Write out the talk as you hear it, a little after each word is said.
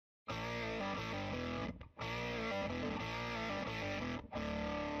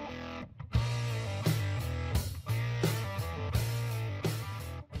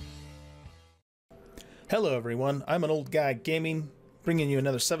Hello everyone, I'm an old guy gaming, bringing you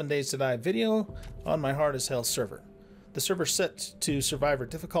another 7 Days to Die video on my hard as hell server. The server's set to survivor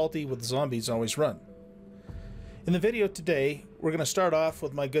difficulty with zombies always run. In the video today, we're going to start off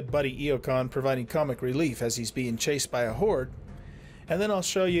with my good buddy Eocon providing comic relief as he's being chased by a horde, and then I'll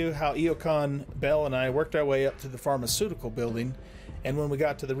show you how Eocon, Belle, and I worked our way up to the pharmaceutical building, and when we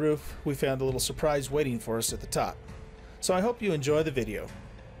got to the roof, we found a little surprise waiting for us at the top. So I hope you enjoy the video.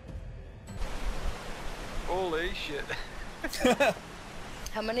 Holy shit.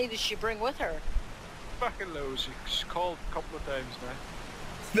 How many did she bring with her? Fucking loads. She's called a couple of times now.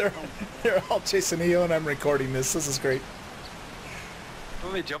 They're all chasing Eo and I'm recording this. This is great.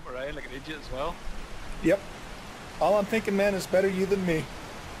 Don't they jump around like an idiot as well? Yep. All I'm thinking, man, is better you than me.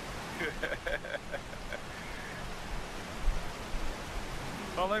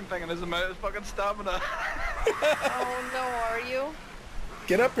 All I'm thinking is about his fucking stamina. Oh no, are you?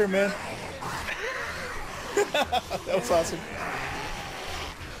 Get up here, man. That was awesome.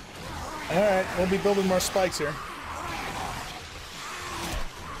 Alright, we'll be building more spikes here.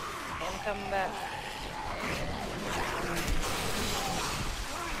 I'm coming back.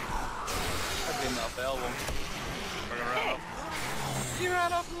 I blame that Bell one. We're gonna run up. You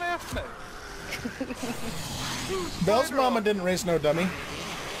ran up and left now. Belle's mama didn't raise no dummy.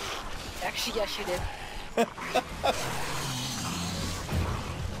 Actually, yes, she did.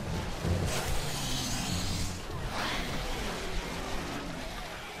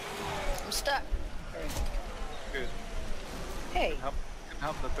 I'm stuck. Good. Hey. Can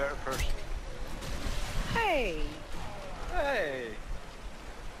help the better person. Hey. Hey.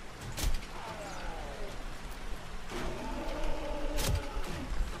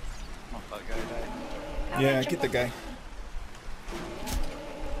 Not that guy died. Yeah, get the guy.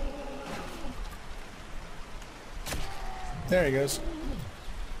 There he goes.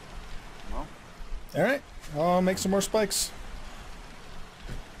 Well. Alright, I'll make some more spikes.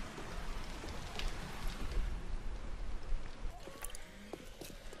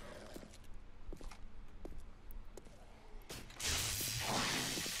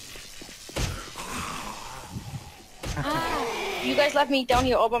 You guys left me down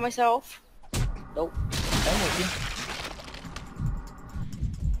here all by myself? Nope. I'm with you.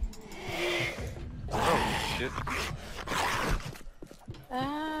 Oh shit.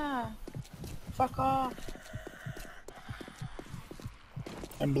 Ah. Fuck off.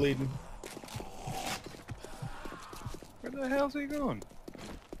 I'm bleeding. Where the hell's he going?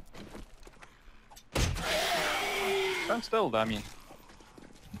 Stand still, Damien.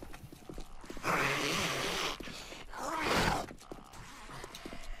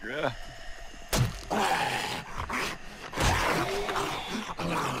 Yeah.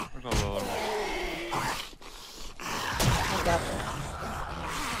 Where's all the other ones? I got them.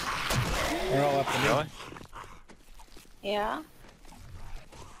 They're all up to me. Really? Yeah?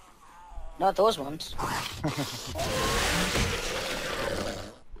 Not those ones.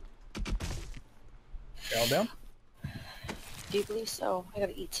 All down? Do you believe so? I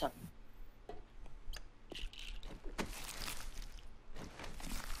gotta eat something.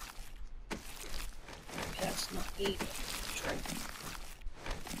 That's not eat. Drink.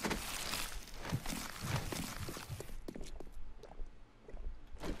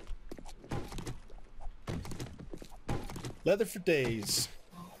 Leather for days.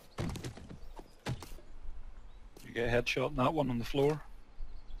 You get a headshot on that one on the floor.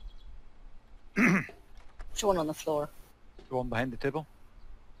 Which one on the floor? The one behind the table.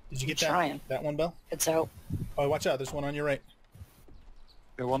 Did you get I'm that? trying. That one, Belle? It's out. Oh, watch out. There's one on your right.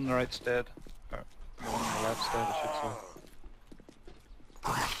 The one on the right's dead. Or, the one on the left's dead, I should say.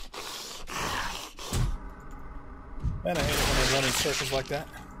 Man, I hate it when they run in circles like that.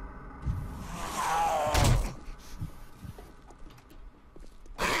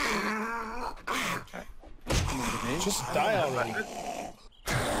 Just die already.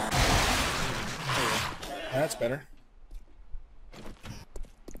 That's better.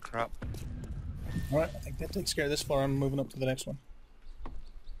 Crap. Alright, I think that takes care of this floor. I'm moving up to the next one.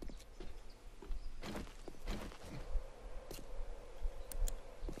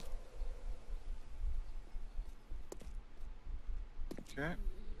 Okay.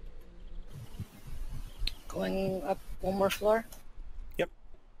 Going up one more floor. Yep.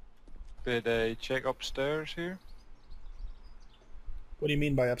 Did I check upstairs here? What do you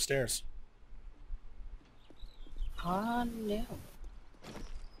mean by upstairs? No.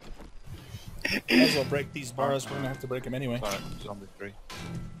 Might as well break these bars. We're gonna have to break them anyway. Sorry, zombie 3.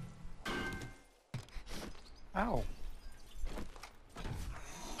 Ow.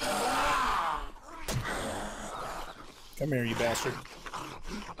 Come here, you bastard.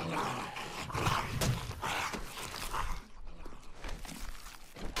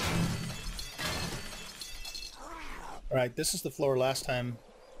 All right, this is the floor last time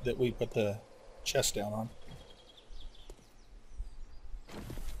that we put the chest down on.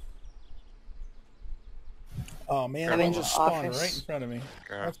 Oh man, I'm they in just the spawned office. right in front of me.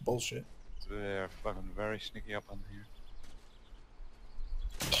 Girl. That's bullshit. They're fucking very sneaky up on here.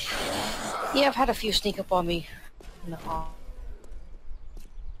 Yeah, I've had a few sneak up on me. No. Well,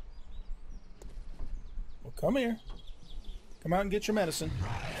 come here. Come out and get your medicine.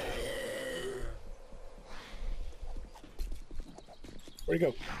 Where'd he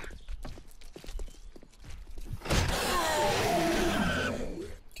go?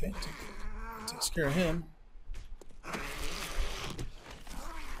 Okay, takes care of him.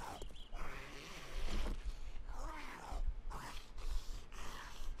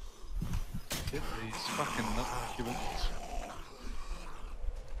 Get these fucking nut cubans.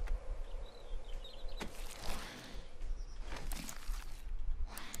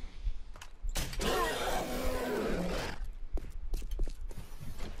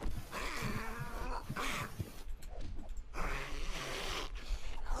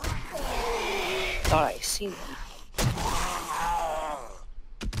 Thought I seen them.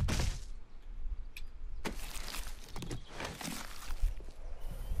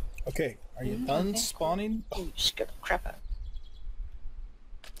 Okay, are you done okay, spawning? Oh, you scared the crap out.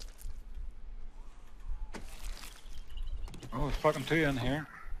 Oh, there's fucking two in here.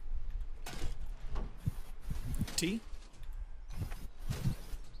 T?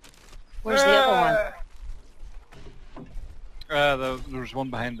 Where's the other one? There's one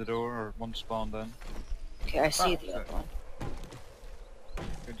behind the door, or one spawned in. Okay, I see the other one.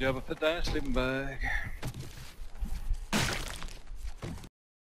 Good job, I put down a sleeping bag.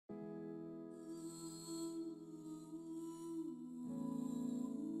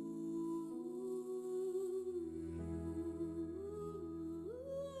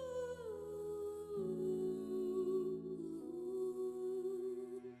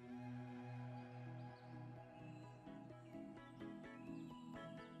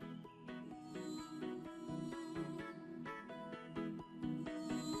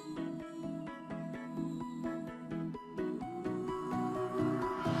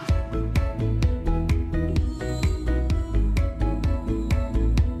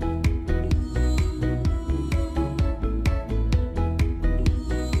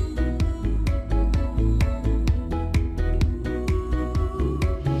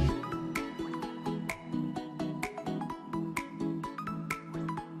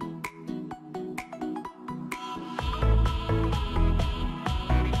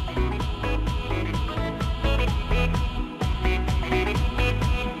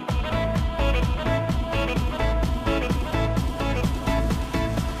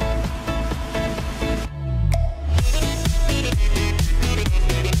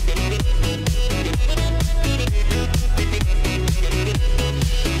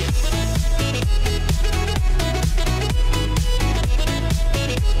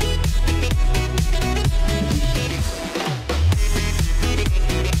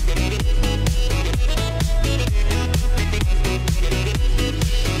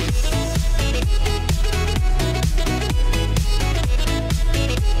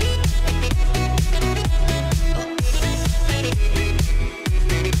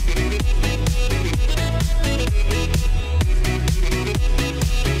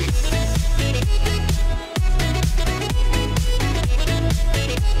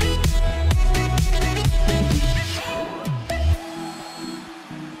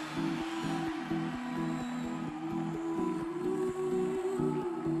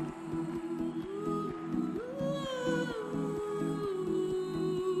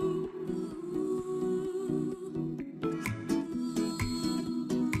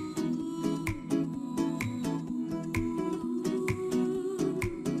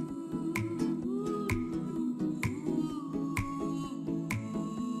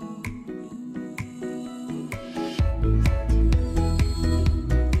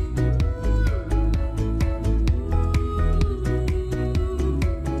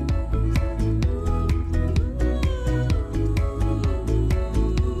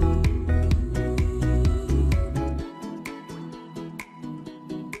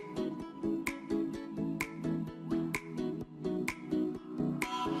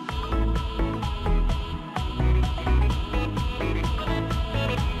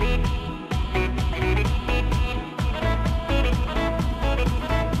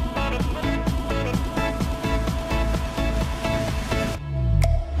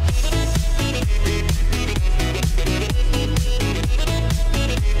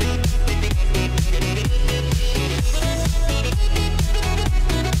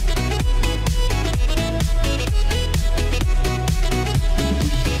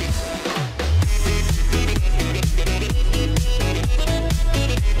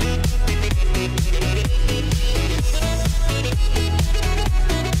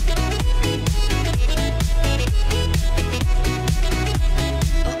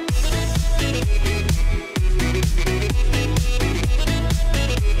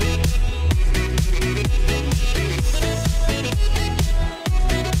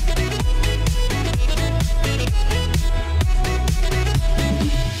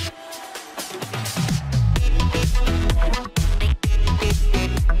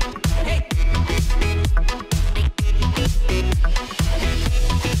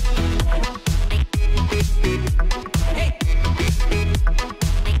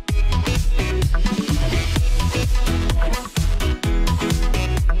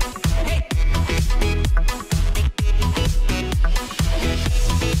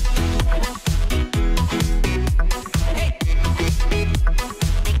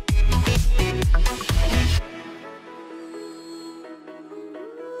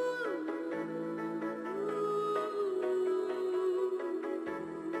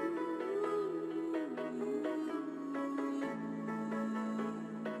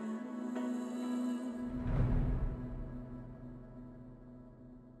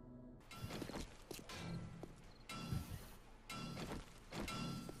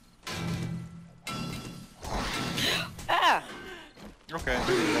 Okay,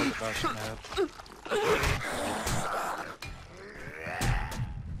 maybe that's the best in my head.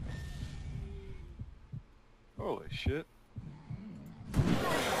 Holy shit.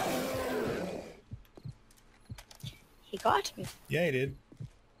 He got me. Yeah, he did.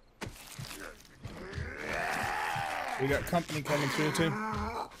 We got company coming through too.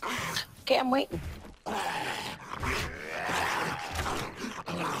 Okay, I'm waiting. What's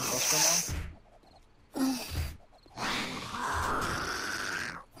going on?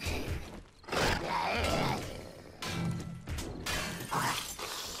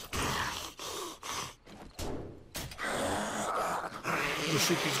 We'll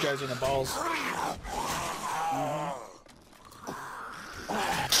shoot these guys in the balls. He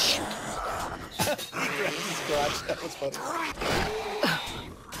grabbed his crotch. That was funny.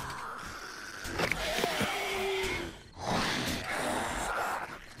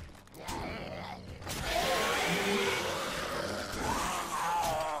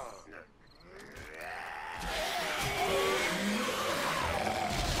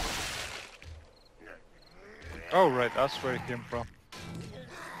 Oh right, that's where he came from.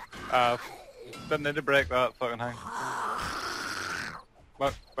 Didn't need to break that fucking thing.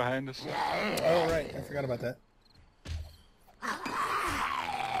 Look, behind us. Oh, right. I forgot about that.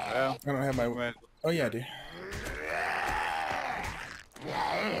 Well, I don't have my... wait. Oh, yeah, I do.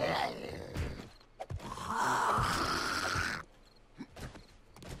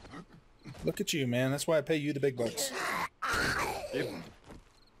 Look at you, man. That's why I pay you the big bucks. Yep.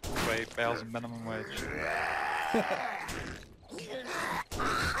 Wait, Belle's minimum wage.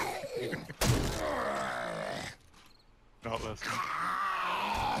 Not listening.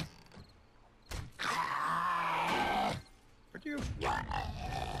 Where'd you go?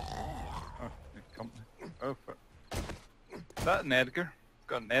 Oh, good company. Oh, fuck. Is that an Edgar?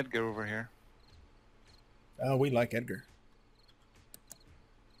 Got an Edgar over here. Oh, we like Edgar.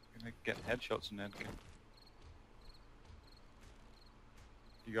 You like getting headshots in Edgar.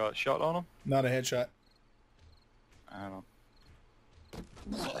 You got a shot on him? Not a headshot. I don't know.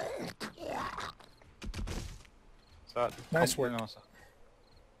 Is that Nice company? work. No, is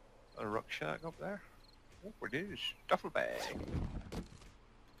that a rucksack up there? Oh, it is. Duffel bag.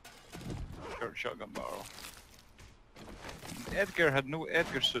 Short shotgun barrel. Edgar had no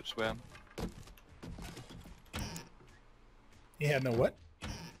Edgar suits when. He had no what?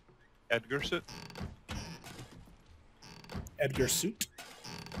 Edgar suit? Edgar suit?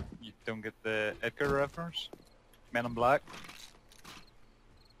 You don't get the Edgar reference? Men in Black?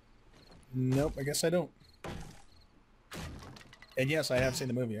 Nope, I guess I don't. And yes, I have seen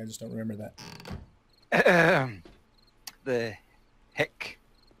the movie. I just don't remember that. The hick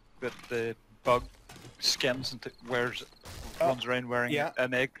that the bug skims and wears, runs around wearing yeah.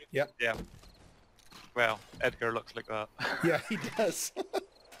 an egg. Yep. Yeah. Well, Edgar looks like that. Yeah, he does.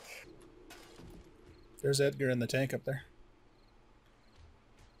 There's Edgar in the tank up there.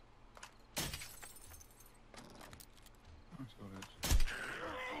 That's what it is.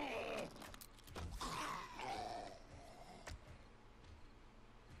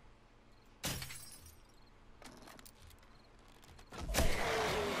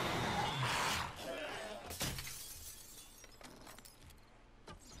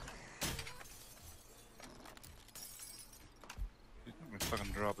 You think the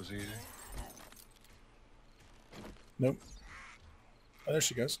fucking drop is easy? Nope. Oh, there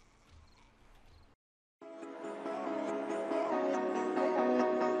she goes.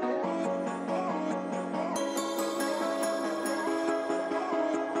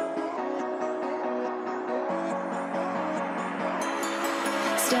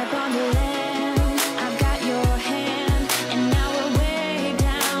 Step on the land, I've got your hand, and now we're way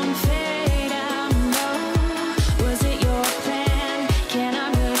down, fade out low. Was it your plan? Can't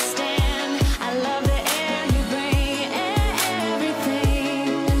understand. I love the air you bring,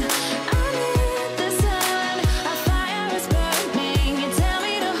 everything. Under the sun, a fire is burning. You tell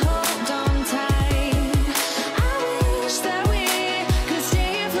me to hold on tight. I wish that we could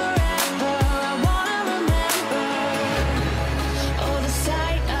stay here forever. I wanna remember. Oh, the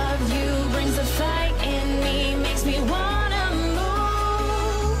sight of you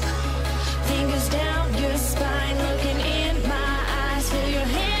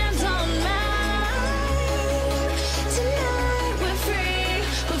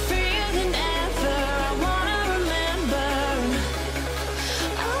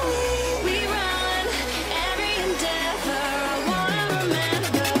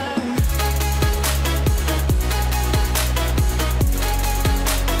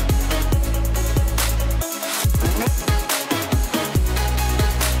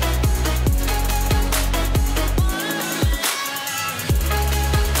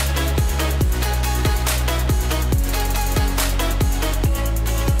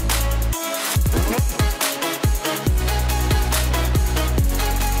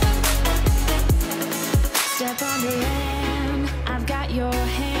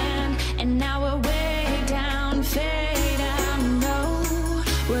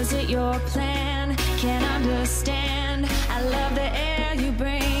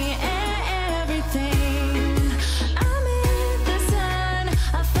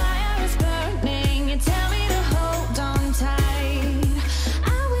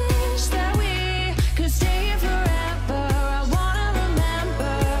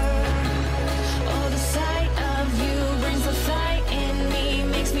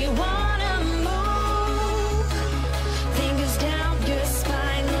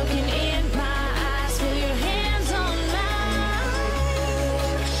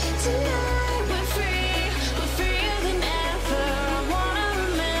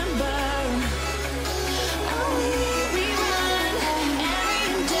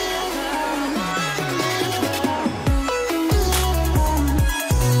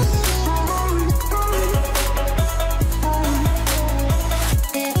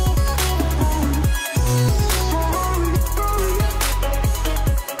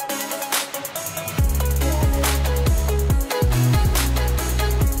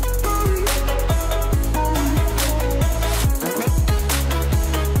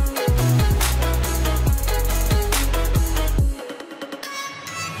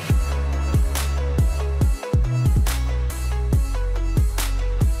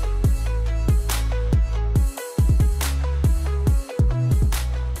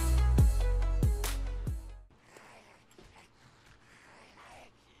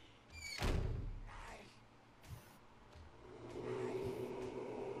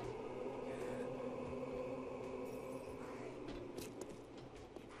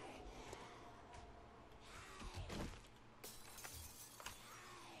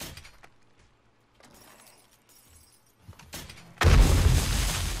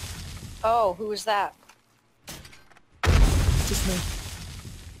Oh, who was that? Just me.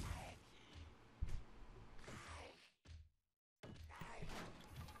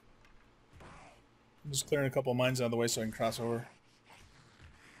 I'm just clearing a couple of mines out of the way so I can cross over.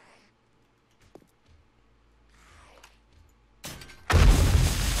 Oh,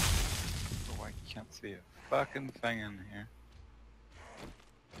 I can't see a fucking thing in here.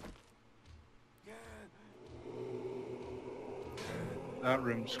 That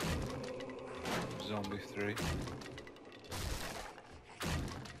room's zombie 3.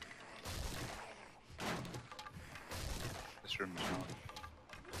 This room's not.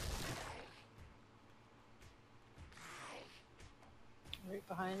 Right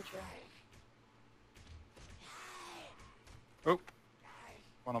behind you. Oh,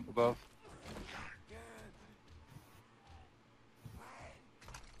 one up above.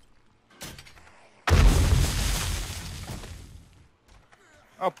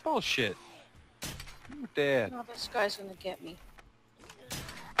 Oh, bullshit. You're dead. Oh, this guy's gonna get me.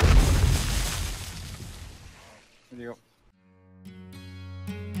 There you go.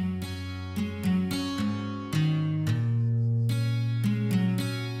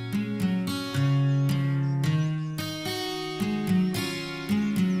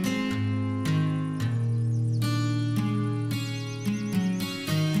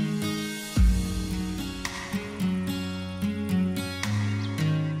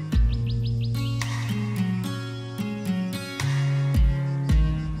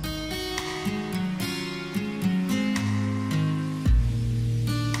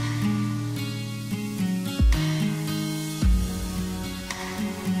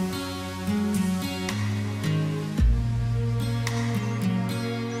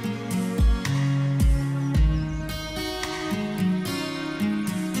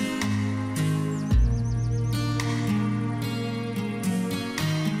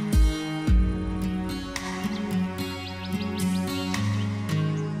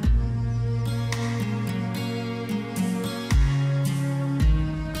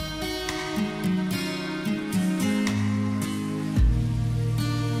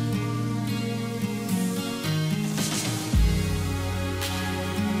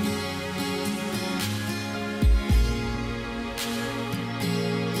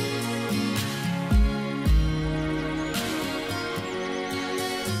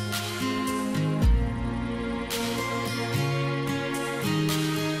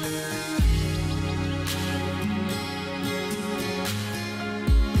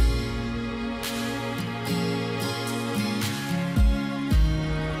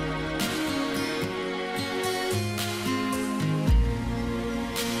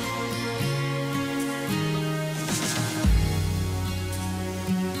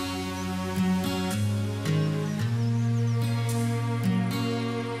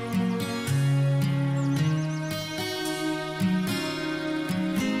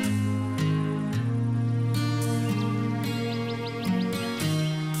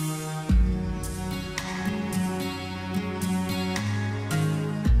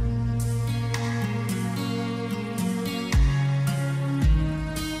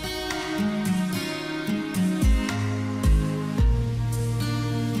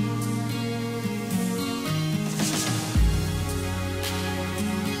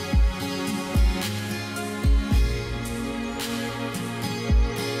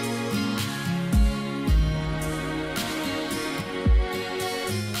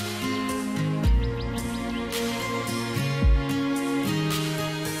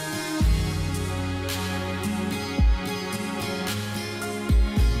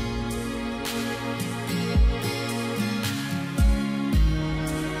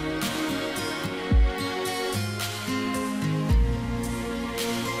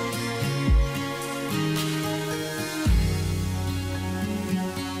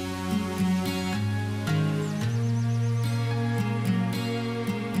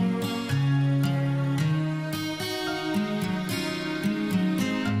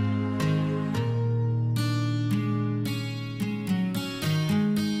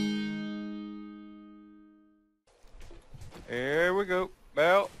 Here we go.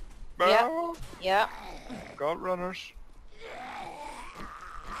 Belle. Belle. Yeah. Got runners.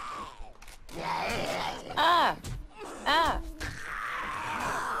 Ah! Ah!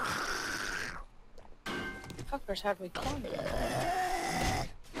 Fuckers had me cornered.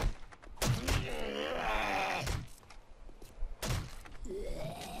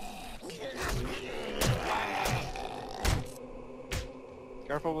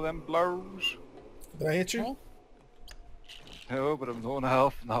 Careful with them blows. Did I hit you? Okay. No, but I'm low on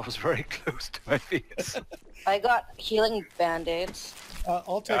health and that was very close to my face. I got healing band-aids.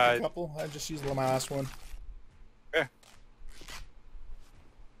 I'll take a couple. I just used my last one. Yeah.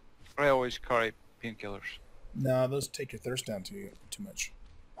 I always carry painkillers. No, those take your thirst down too much.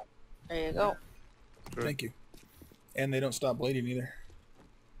 There you go. True. Thank you. And they don't stop bleeding either.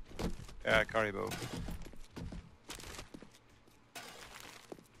 Yeah, I carry both.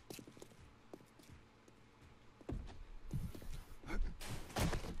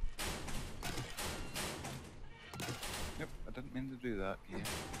 Yep, I didn't mean to do that. Yeah.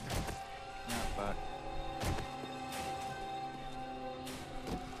 Not back.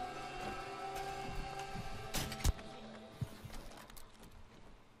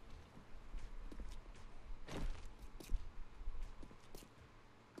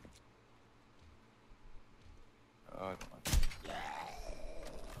 Oh, I don't know.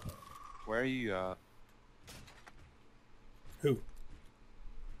 Where are you at? Who?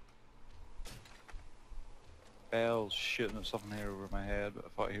 Belle's shooting at something here over my head, but I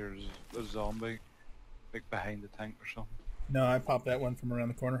thought here was a zombie, like behind the tank or something. No, I popped that one from around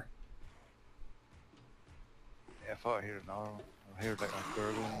the corner. Yeah, I thought I heard another one. I heard like a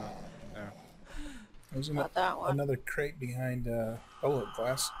gurgling there. There's Got that one. another crate behind oh,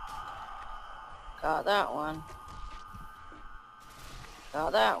 glass. Got that one.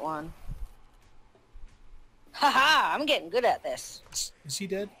 Got that one. Haha! I'm getting good at this. Is he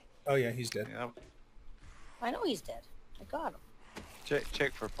dead? Oh yeah, he's dead. Yeah, I know he's dead. I got him.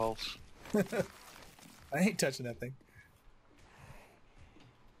 check for pulse. I ain't touching that thing.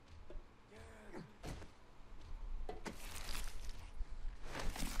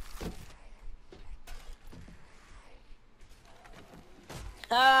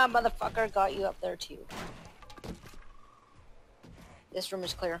 Ah, motherfucker, got you up there too. This room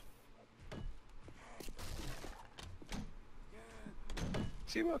is clear.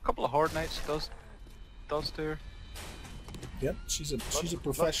 See what a couple of horde nights does to her. Yep, she's a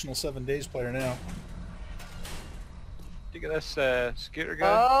professional 7 days player now. You get this skater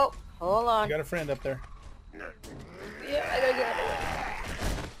guy? Oh, hold I on. got a friend up there. Yeah, I gotta get out of the way.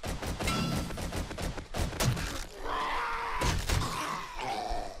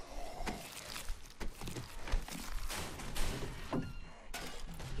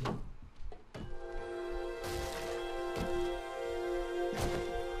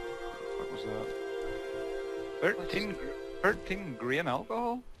 What was that? 13 grain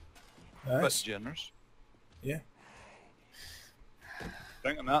alcohol? That's Nice. generous. Yeah.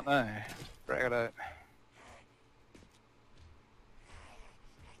 Drinking that now. Drag it out.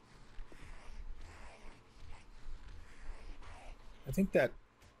 I think that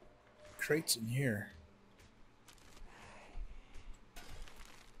crate's in here.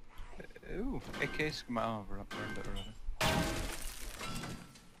 Ooh, AK's come out over up there a bit already.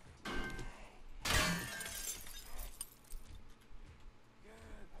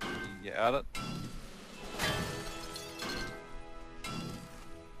 You at it?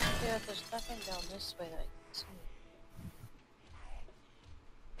 Yeah, there's nothing down this way that I can see.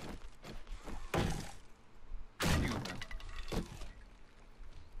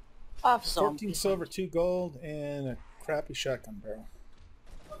 Off 14 silver, 2 gold, and a crappy shotgun barrel.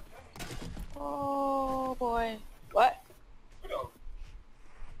 Oh boy. What?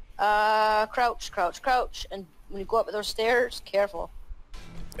 Crouch, crouch, crouch. And when you go up those stairs, careful.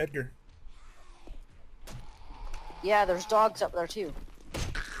 Edgar. Yeah, there's dogs up there too.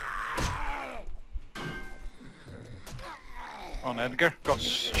 On Edgar, got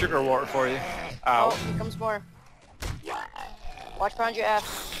sugar water for you. Oh, Ow. here comes more. Watch behind your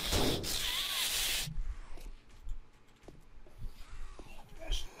ass.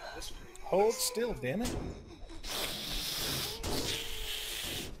 Hold still, damn it.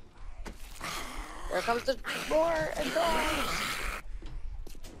 There comes the more and dogs.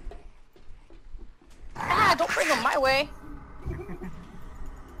 Ah, don't bring them my way.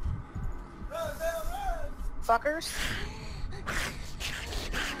 Fuckers.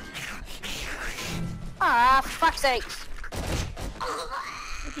 Ah, fuck's sakes.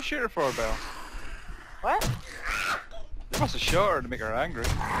 What'd you shoot her for, Belle? What? You must have shot her to make her angry.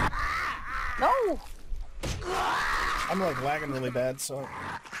 No. I'm like lagging really bad, so I'm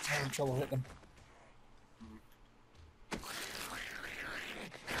having trouble hitting him.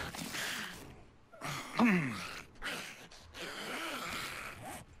 I'm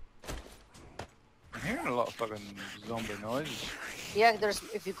hearing a lot of fucking zombie noises. Yeah, there's,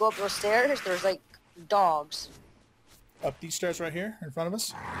 if you go up those stairs, there's like dogs. Up these stairs right here in front of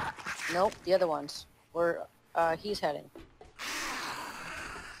us. Nope, the other ones. Where he's heading.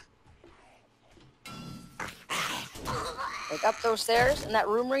 Like up those stairs in that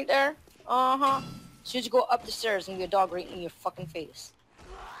room right there. Uh-huh. As soon as you go up the stairs, and be a dog right in your fucking face.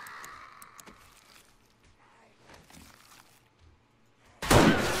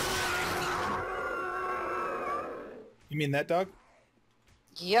 You mean that dog?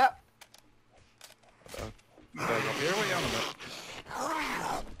 Yep. Dog up here? What are you on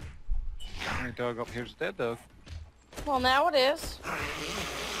about? Any dog up here's a dead dog. Well, now it is.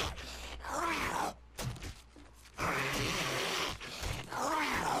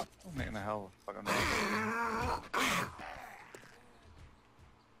 I'm making a hell of a fucking noise.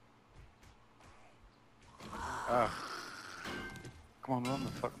 Ah. Come on, run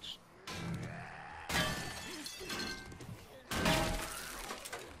the fucking...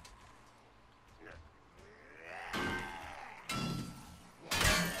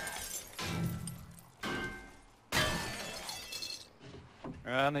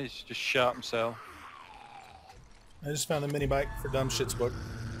 And he's just shot himself. I just found the mini bike for Dumb Shit's book.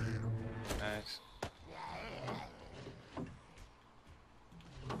 Nice.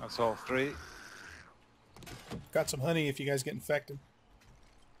 That's all 3. Got some honey if you guys get infected.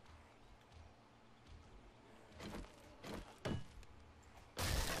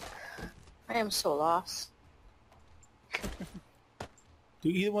 I am so lost. Do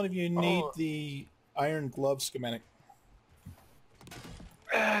either one of you need the iron glove schematic?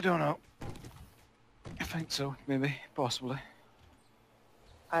 I don't know. I think so, maybe, possibly.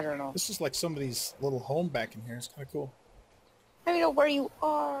 I don't know. This is like somebody's little home back in here. It's kind of cool. I don't know where you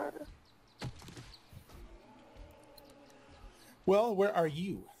are. Well, where are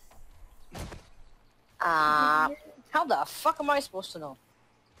you? How the fuck am I supposed to know?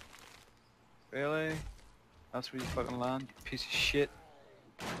 Really? That's where you fucking land, you piece of shit.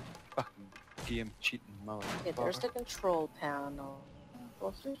 Fucking game cheating motherfucker. Okay, there's the control panel. Go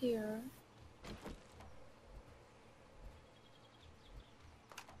through here.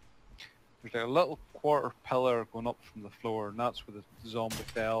 There's like a little quarter pillar going up from the floor, and that's where the zombie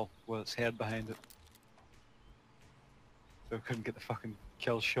fell with its head behind it. So I couldn't get the fucking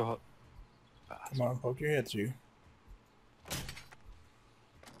kill shot. Come on, poke your head through.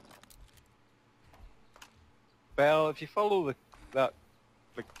 Belle, if you follow that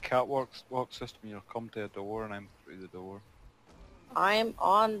catwalk walk system, you'll come to a door, and I'm through the door. I'm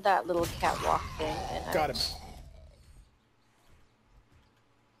on that little catwalk thing. And Got him.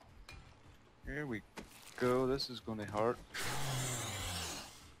 Here we go. This is going to hurt.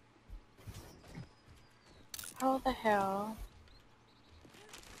 How the hell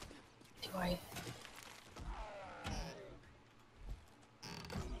do I...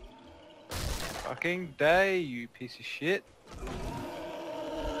 Fucking die, you piece of shit.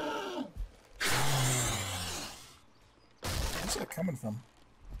 Where's that coming from?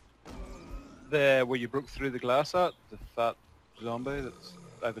 Where you broke through the glass at, the fat zombie that's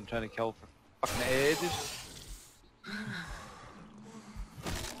I've been trying to kill for fucking ages.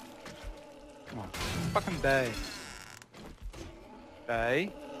 Come on, fucking die.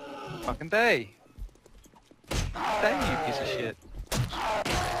 Die. Fucking die. Die, you piece of shit.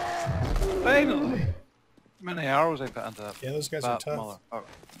 Finally! How many arrows I put into that? Yeah, those guys are fat tough. mother-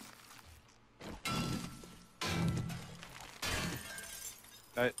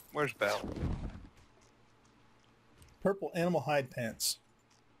 Right, where's Belle? Purple animal hide pants.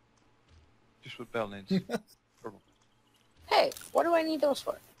 Just what Belle needs. Hey, what do I need those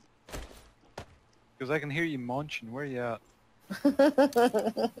for? Because I can hear you munching. Where you at?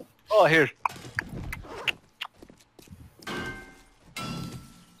 Oh, here.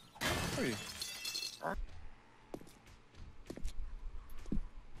 Where are you?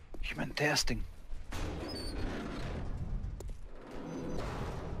 Human testing.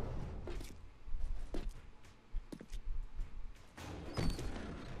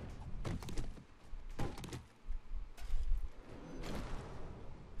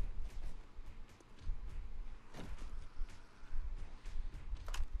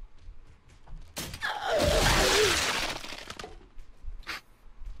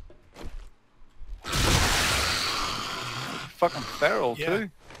 Fucking feral Yeah.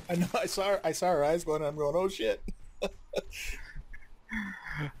 too. I know. I saw her eyes going. I'm going. Oh shit.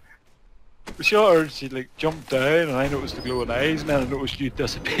 We saw her, she like jumped down, and I noticed the glowing eyes, and then I noticed you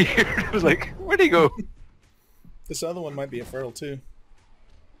disappeared. I was like, where'd he go? This other one might be a feral too.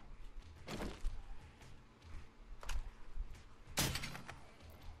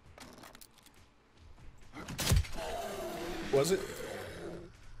 Was it?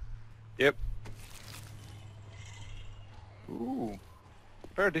 Yep. Ooh,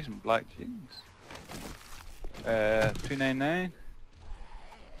 very decent black jeans. 299.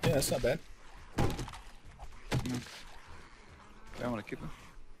 Yeah, that's not bad. I want to keep them.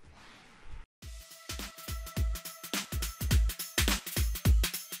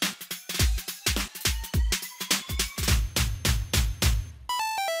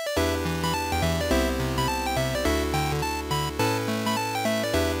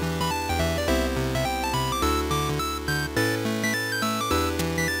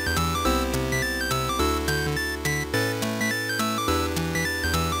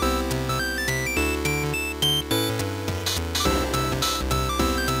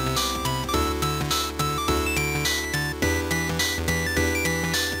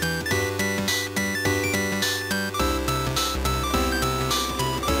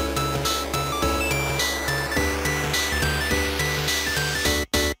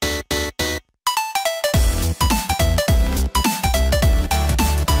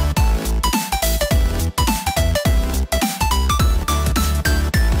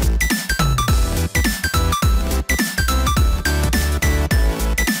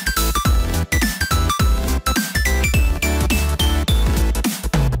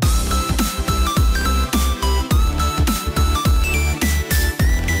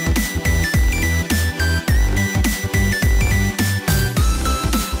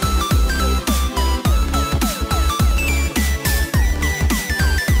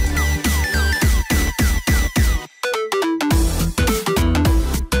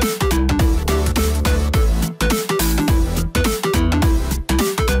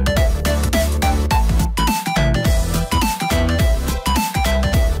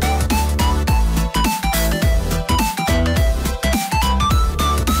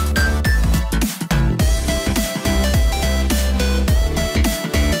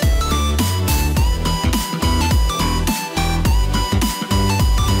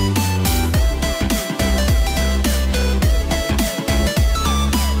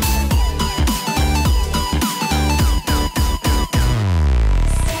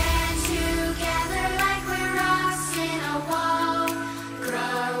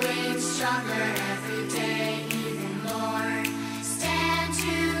 stronger every day, even more. Stand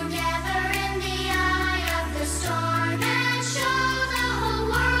together in the eye of the storm and show the whole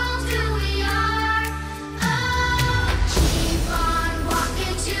world who we are. Oh, keep on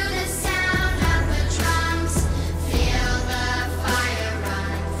walking to the sound of the drums. Feel the fire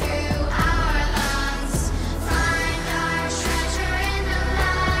run through our lungs. Find our treasure in the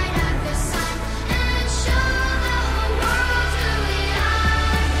light of the sun and show the whole world who we are.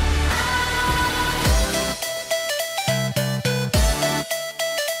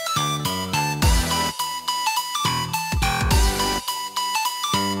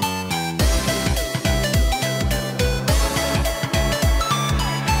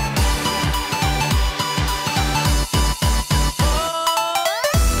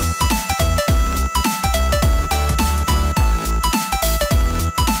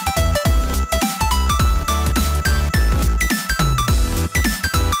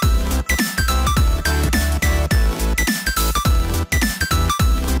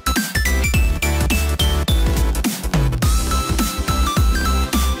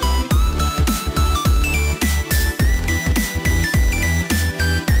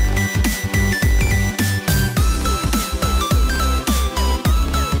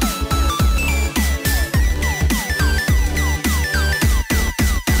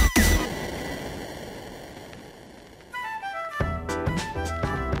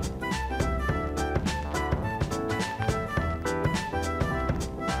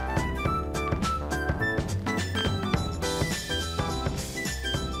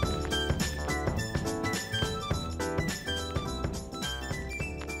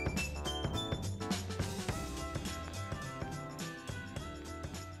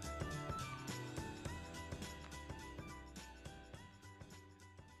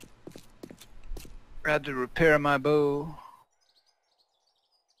 Had to repair my bow.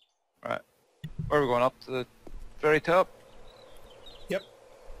 Right. Where are we going? Up to the very top? Yep.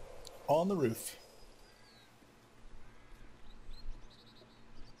 On the roof.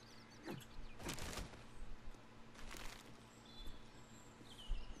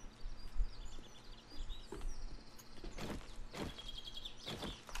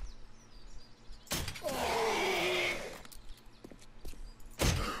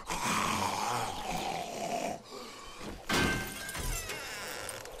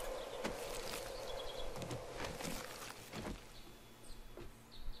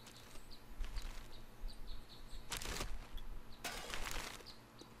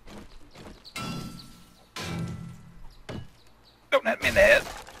 Don't hit me in the head.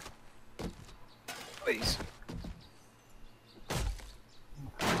 Please.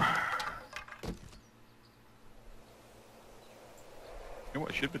 You know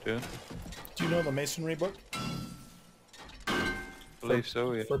what I should be doing? Do you know the masonry book Believe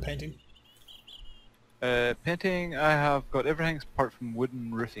so, yeah. for painting? Painting, I have got everything apart from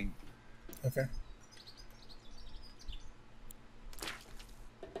wooden roofing. Okay.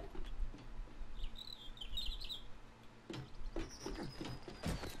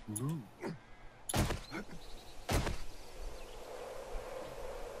 Ooh.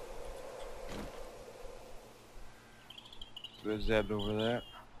 There's Zeb over there.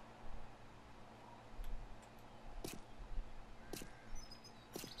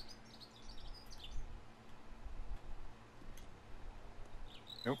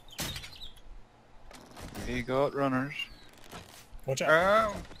 Nope. We got runners. Watch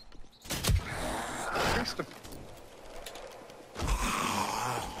out. Oh! Missed him.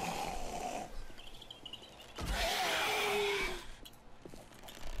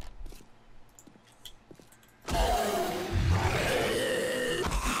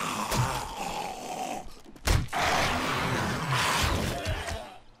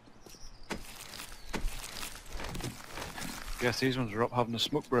 Guess these ones are up having a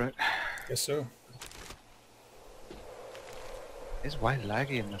smoke break. Guess so. It's wild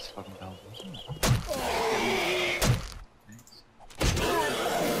laggy in this fucking build, isn't it?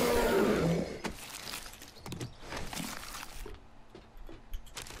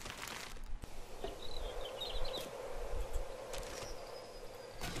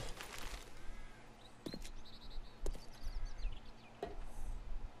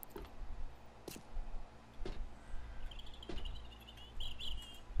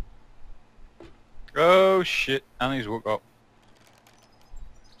 Oh shit, Annie's woke up.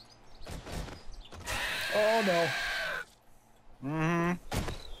 Oh no. Mm-hmm.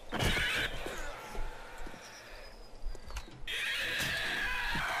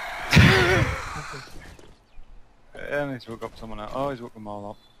 Annie's woke up someone else. Oh, he's woke them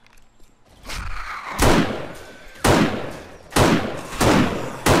all up.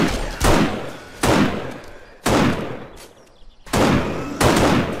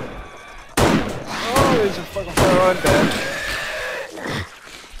 I'm dead.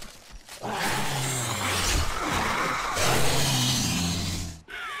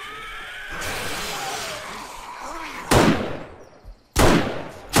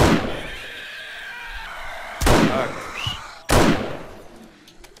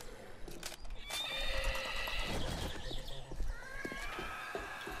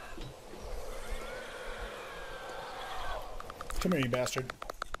 Come here, you bastard.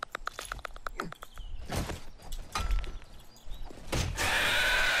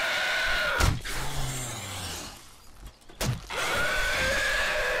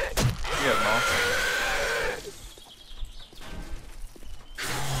 Yeah, no.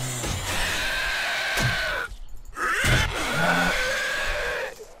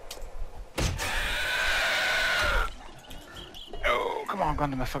 Oh, come on, go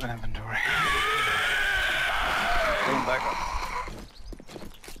into my fucking inventory. Going back up.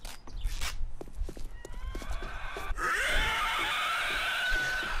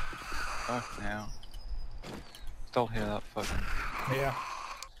 Fuck now. Still hear that fucking. Yeah.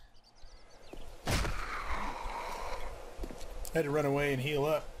 Had to run away and heal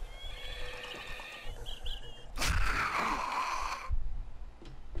up.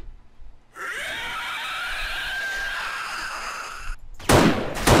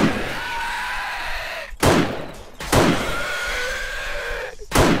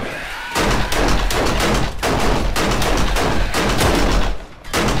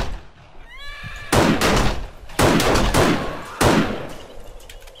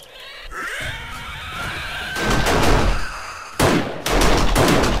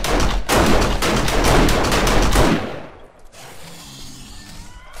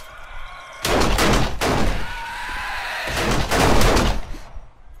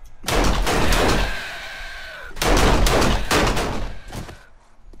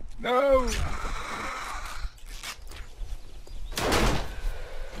 No!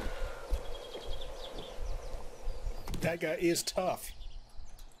 That guy is tough.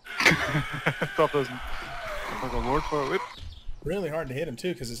 Thought there was like a word for it. Whoop. Really hard to hit him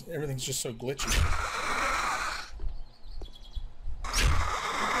too, because everything's just so glitchy.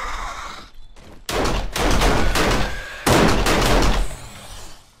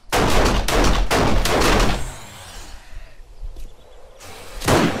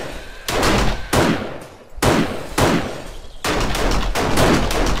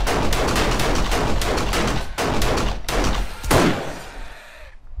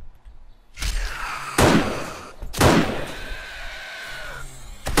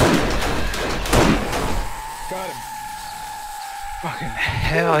 Got him. Fucking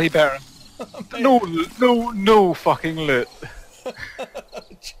hell, he better. No fucking loot.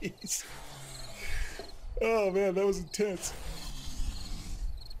 Jeez. Oh man, that was intense.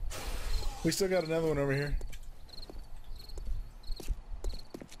 We still got another one over here.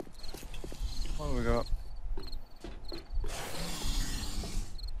 What do we got?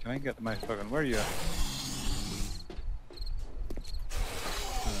 Can I get to my fucking. Where are you at?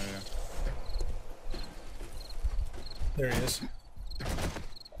 There he is.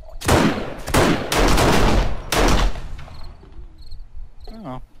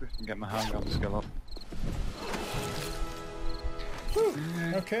 Oh, I can get my handgun skill up. Whew.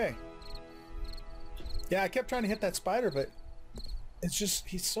 Okay. Yeah, I kept trying to hit that spider, but it's just,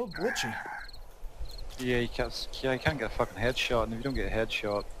 he's so glitchy. Yeah, you can't get a fucking headshot, and if you don't get a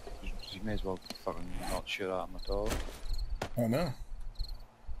headshot, you may as well fucking not shoot at him at all. Oh no.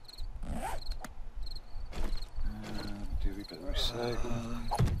 Do a wee bit of recycling.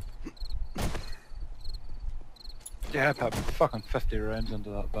 Yeah, I put fucking 50 rounds into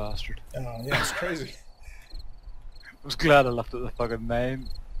that bastard. Oh yeah, it's crazy. I was glad I left it the fucking 9.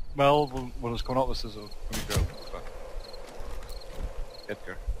 Well, when I was coming up with this, when you go, fuck.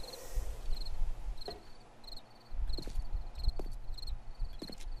 Edgar.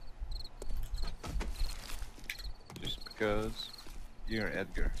 Just because you're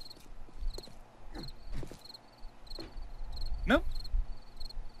Edgar. No.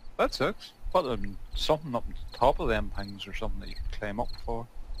 That sucks. But something up on top of them things or something that you can climb up for.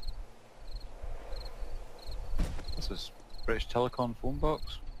 This is British Telecom phone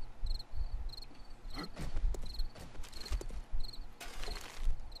box.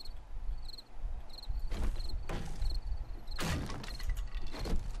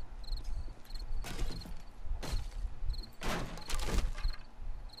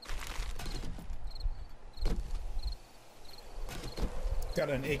 Got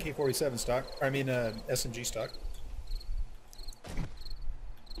an AK-47 stock. I mean, SMG stock.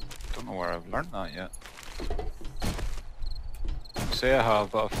 Don't know where I've learned that yet. Say I have,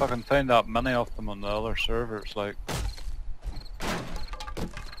 but I fucking found that many of them on the other server. It's like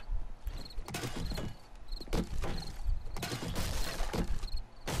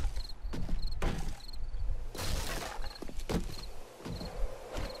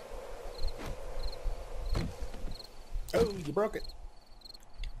Oh, you broke it.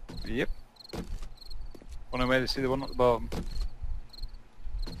 Yep. Only way to see the one at the bottom.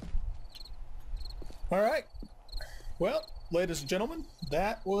 All right. Well, ladies and gentlemen,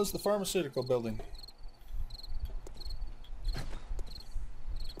 that was the pharmaceutical building.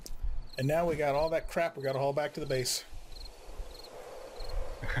 And now we got all that crap we got to haul back to the base.